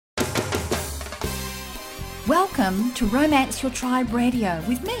Welcome to Romance Your Tribe Radio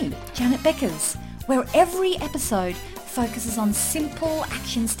with me, Janet Beckers, where every episode focuses on simple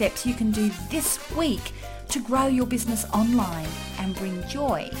action steps you can do this week to grow your business online and bring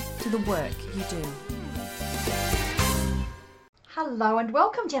joy to the work you do. Hello and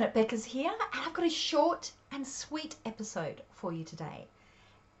welcome, Janet Beckers here, and I've got a short and sweet episode for you today.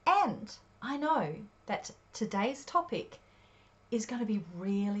 And I know that today's topic is going to be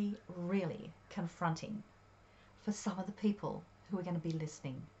really, really confronting for some of the people who are going to be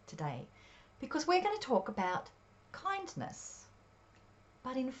listening today, because we're going to talk about kindness.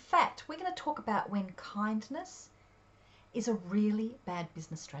 But in fact, we're going to talk about when kindness is a really bad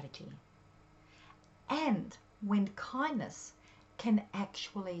business strategy and when kindness can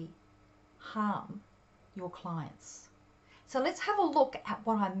actually harm your clients. So let's have a look at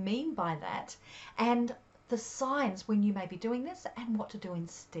what I mean by that and the signs when you may be doing this and what to do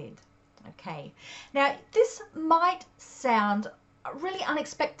instead. Okay, now this might sound really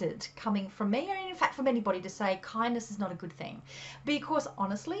unexpected coming from me, or in fact from anybody, to say kindness is not a good thing, because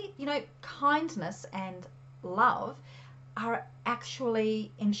honestly, kindness and love are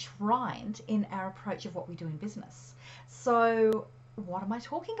actually enshrined in our approach of what we do in business. So what am I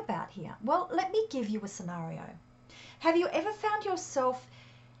talking about here? Well, let me give you a scenario. Have you ever found yourself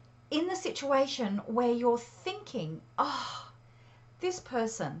in the situation where you're thinking, this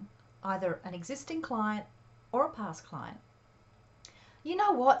person, either an existing client or a past client, you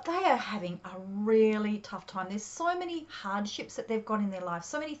know what, they are having a really tough time. There's so many hardships that they've got in their life,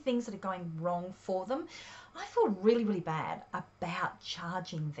 so many things that are going wrong for them. I feel really, really bad about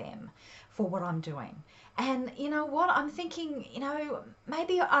charging them for what I'm doing. And you know what, I'm thinking,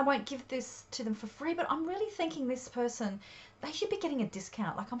 maybe I won't give this to them for free, but I'm really thinking this person, they should be getting a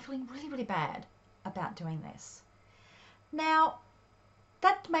discount. Like, I'm feeling really, really bad about doing this. Now,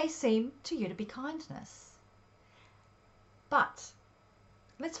 that may seem to you to be kindness. But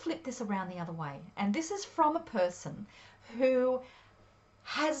let's flip this around the other way. And this is from a person who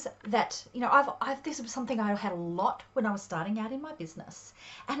has that, this was something I had a lot when I was starting out in my business.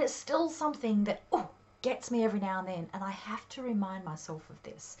 And it's still something that, gets me every now and then. And I have to remind myself of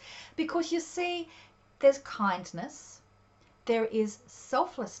this. Because you see, there's kindness, there is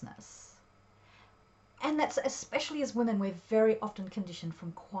selflessness. And that's, especially as women, we're very often conditioned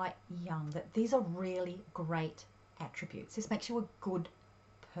from quite young that these are really great attributes. This makes you a good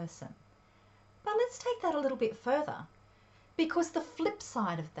person. But let's take that a little bit further, because the flip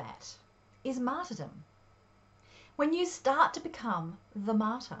side of that is martyrdom. When you start to become the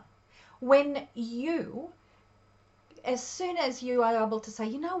martyr, when you, as soon as you are able to say,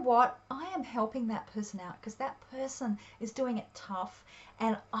 you know what, I am helping that person out because that person is doing it tough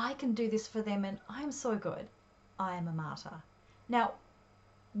and I can do this for them and I am so good, I am a martyr. Now,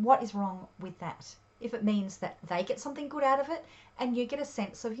 what is wrong with that? If it means that they get something good out of it and you get a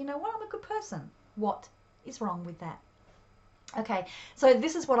sense of, you know what, I'm a good person. What is wrong with that? Okay, so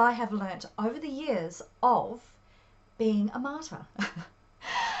this is what I have learnt over the years of being a martyr.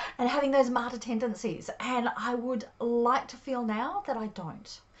 And having those martyr tendencies, and I would like to feel now that I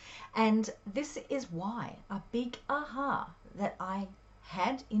don't. And this is why, a big aha that I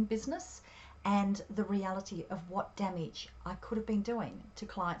had in business and the reality of what damage I could have been doing to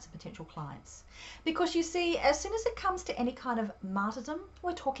clients and potential clients. Because you see, as soon as it comes to any kind of martyrdom,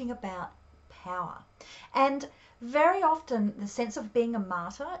 we're talking about power. And very often the sense of being a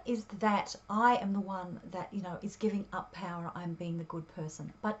martyr is that I am the one that, is giving up power, I'm being the good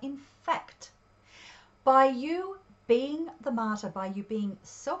person. But in fact, by you being the martyr, by you being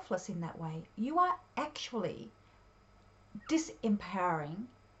selfless in that way, you are actually disempowering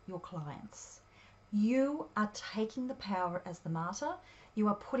your clients. You are taking the power as the martyr. You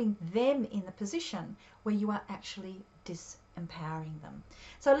are putting them in the position where you are actually disempowering them.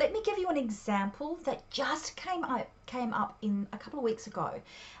 So let me give you an example that just came up in a couple of weeks ago,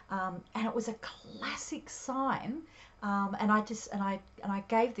 and it was a classic sign. And I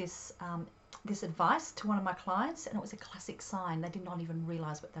gave this advice to one of my clients, and it was a classic sign. They did not even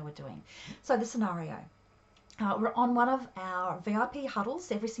realize what they were doing. So the scenario. We're on one of our VIP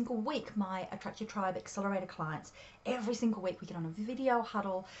huddles every single week. My Attract Your Tribe Accelerator clients, every single week we get on a video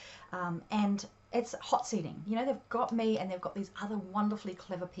huddle, and it's hot seating. They've got me and they've got these other wonderfully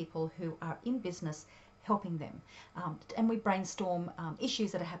clever people who are in business helping them. And we brainstorm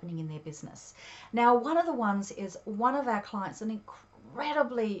issues that are happening in their business. Now, one of the ones is one of our clients, an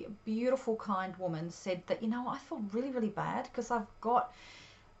incredibly beautiful, kind woman, said that, I feel really, really bad because I've got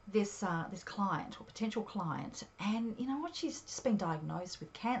this client or potential client, and you know what, she's just been diagnosed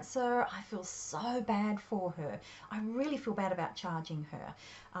with cancer. I feel so bad for her. I really feel bad about charging her,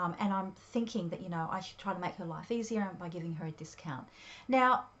 and I'm thinking that, you know, I should try to make her life easier by giving her a discount.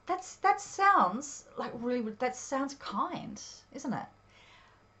 Now that sounds like really, that sounds kind, isn't it?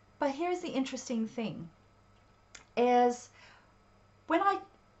 But here's the interesting thing, is when I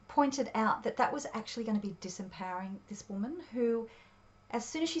pointed out that that was actually going to be disempowering this woman, who, as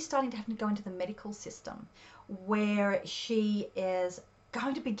soon as she's starting to have to go into the medical system, where she is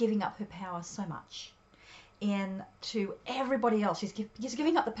going to be giving up her power so much to everybody else. She's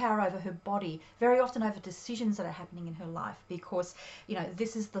giving up the power over her body, very often over decisions that are happening in her life, because, you know,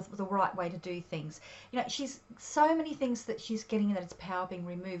 this is the right way to do things. You know, she's so many things that she's getting, that it's power being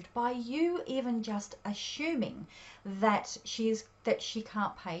removed by you even just assuming that she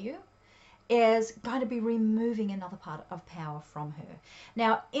can't pay you, is going to be removing another part of power from her.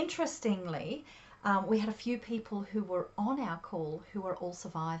 Now, interestingly, we had a few people who were on our call who are all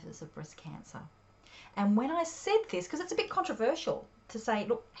survivors of breast cancer. And when I said this, because it's a bit controversial to say,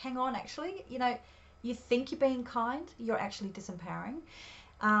 look, hang on, actually, you know, you think you're being kind, you're actually disempowering,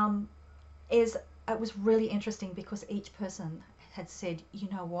 it was really interesting, because each person had said, you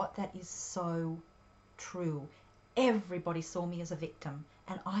know what, that is so true. Everybody saw me as a victim,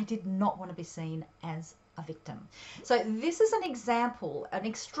 and I did not want to be seen as a victim. So this is an example, an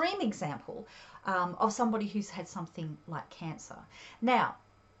extreme example, of somebody who's had something like cancer. Now,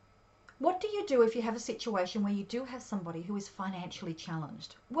 what do you do if you have a situation where you do have somebody who is financially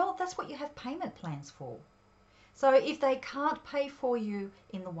challenged? Well, that's what you have payment plans for. So if they can't pay for you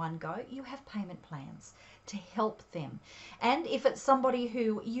in the one go, you have payment plans to help them. And if it's somebody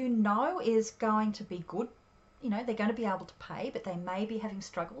who you know is going to be good, you know, they're going to be able to pay, but they may be having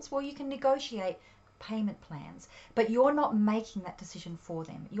struggles, well, you can negotiate payment plans, but you're not making that decision for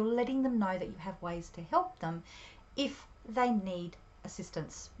them. You're letting them know that you have ways to help them if they need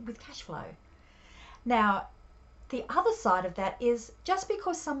assistance with cash flow. Now, the other side of that is, just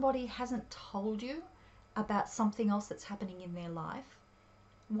because somebody hasn't told you about something else that's happening in their life,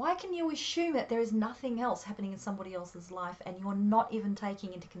 why can you assume that there is nothing else happening in somebody else's life, and you're not even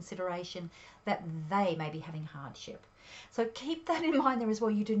taking into consideration that they may be having hardship? So keep that in mind there as well.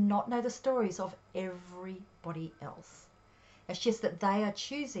 You do not know the stories of everybody else. It's just that they are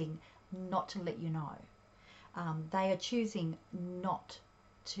choosing not to let you know. They are choosing not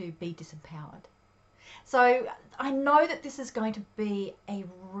to be disempowered. So I know that this is going to be a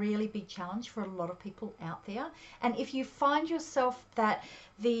really big challenge for a lot of people out there. And if you find yourself that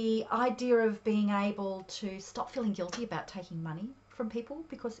the idea of being able to stop feeling guilty about taking money from people,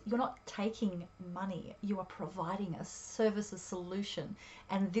 because you're not taking money, you are providing a service, a solution,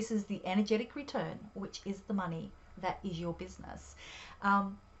 and this is the energetic return, which is the money that is your business.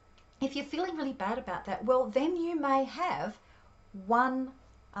 If you're feeling really bad about that, well, then you may have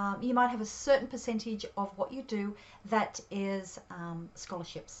you might have a certain percentage of what you do that is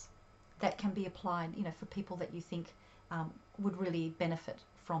scholarships that can be applied, you know, for people that you think would really benefit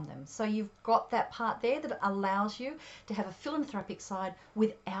from them. So you've got that part there that allows you to have a philanthropic side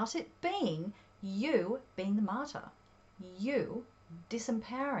without it being you being the martyr, you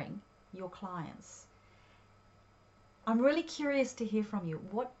disempowering your clients. I'm really curious to hear from you.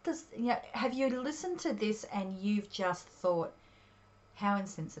 Have you listened to this and you've just thought, how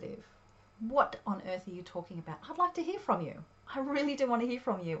insensitive? What on earth are you talking about? I'd like to hear from you. I really do want to hear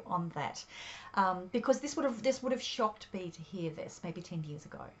from you on that, because this would have shocked me to hear this maybe 10 years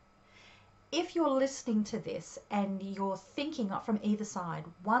ago. If you're listening to this and you're thinking from either side,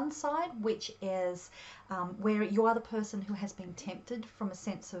 one side which is where you are the person who has been tempted from a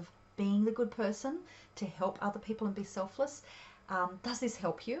sense of being the good person to help other people and be selfless, does this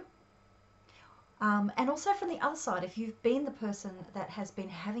help you? And also from the other side, if you've been the person that has been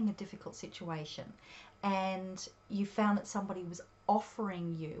having a difficult situation and you found that somebody was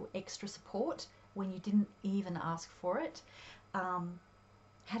offering you extra support when you didn't even ask for it, how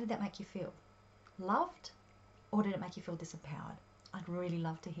did that make you feel? Loved? Or did it make you feel disempowered? I'd really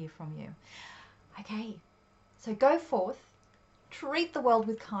love to hear from you. Okay, so go forth, treat the world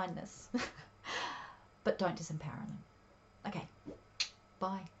with kindness, but don't disempower them. Okay,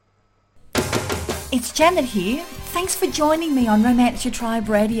 bye. It's Janet here. Thanks for joining me on Romance Your Tribe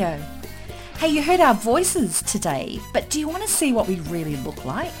Radio. Hey, you heard our voices today, but do you want to see what we really look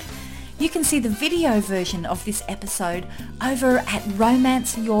like? You can see the video version of this episode over at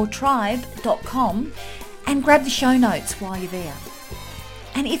romanceyourtribe.com and grab the show notes while you're there.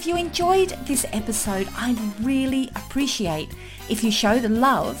 And if you enjoyed this episode, I'd really appreciate if you show the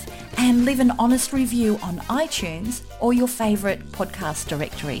love and leave an honest review on iTunes or your favourite podcast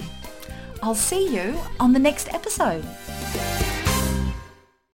directory. I'll see you on the next episode.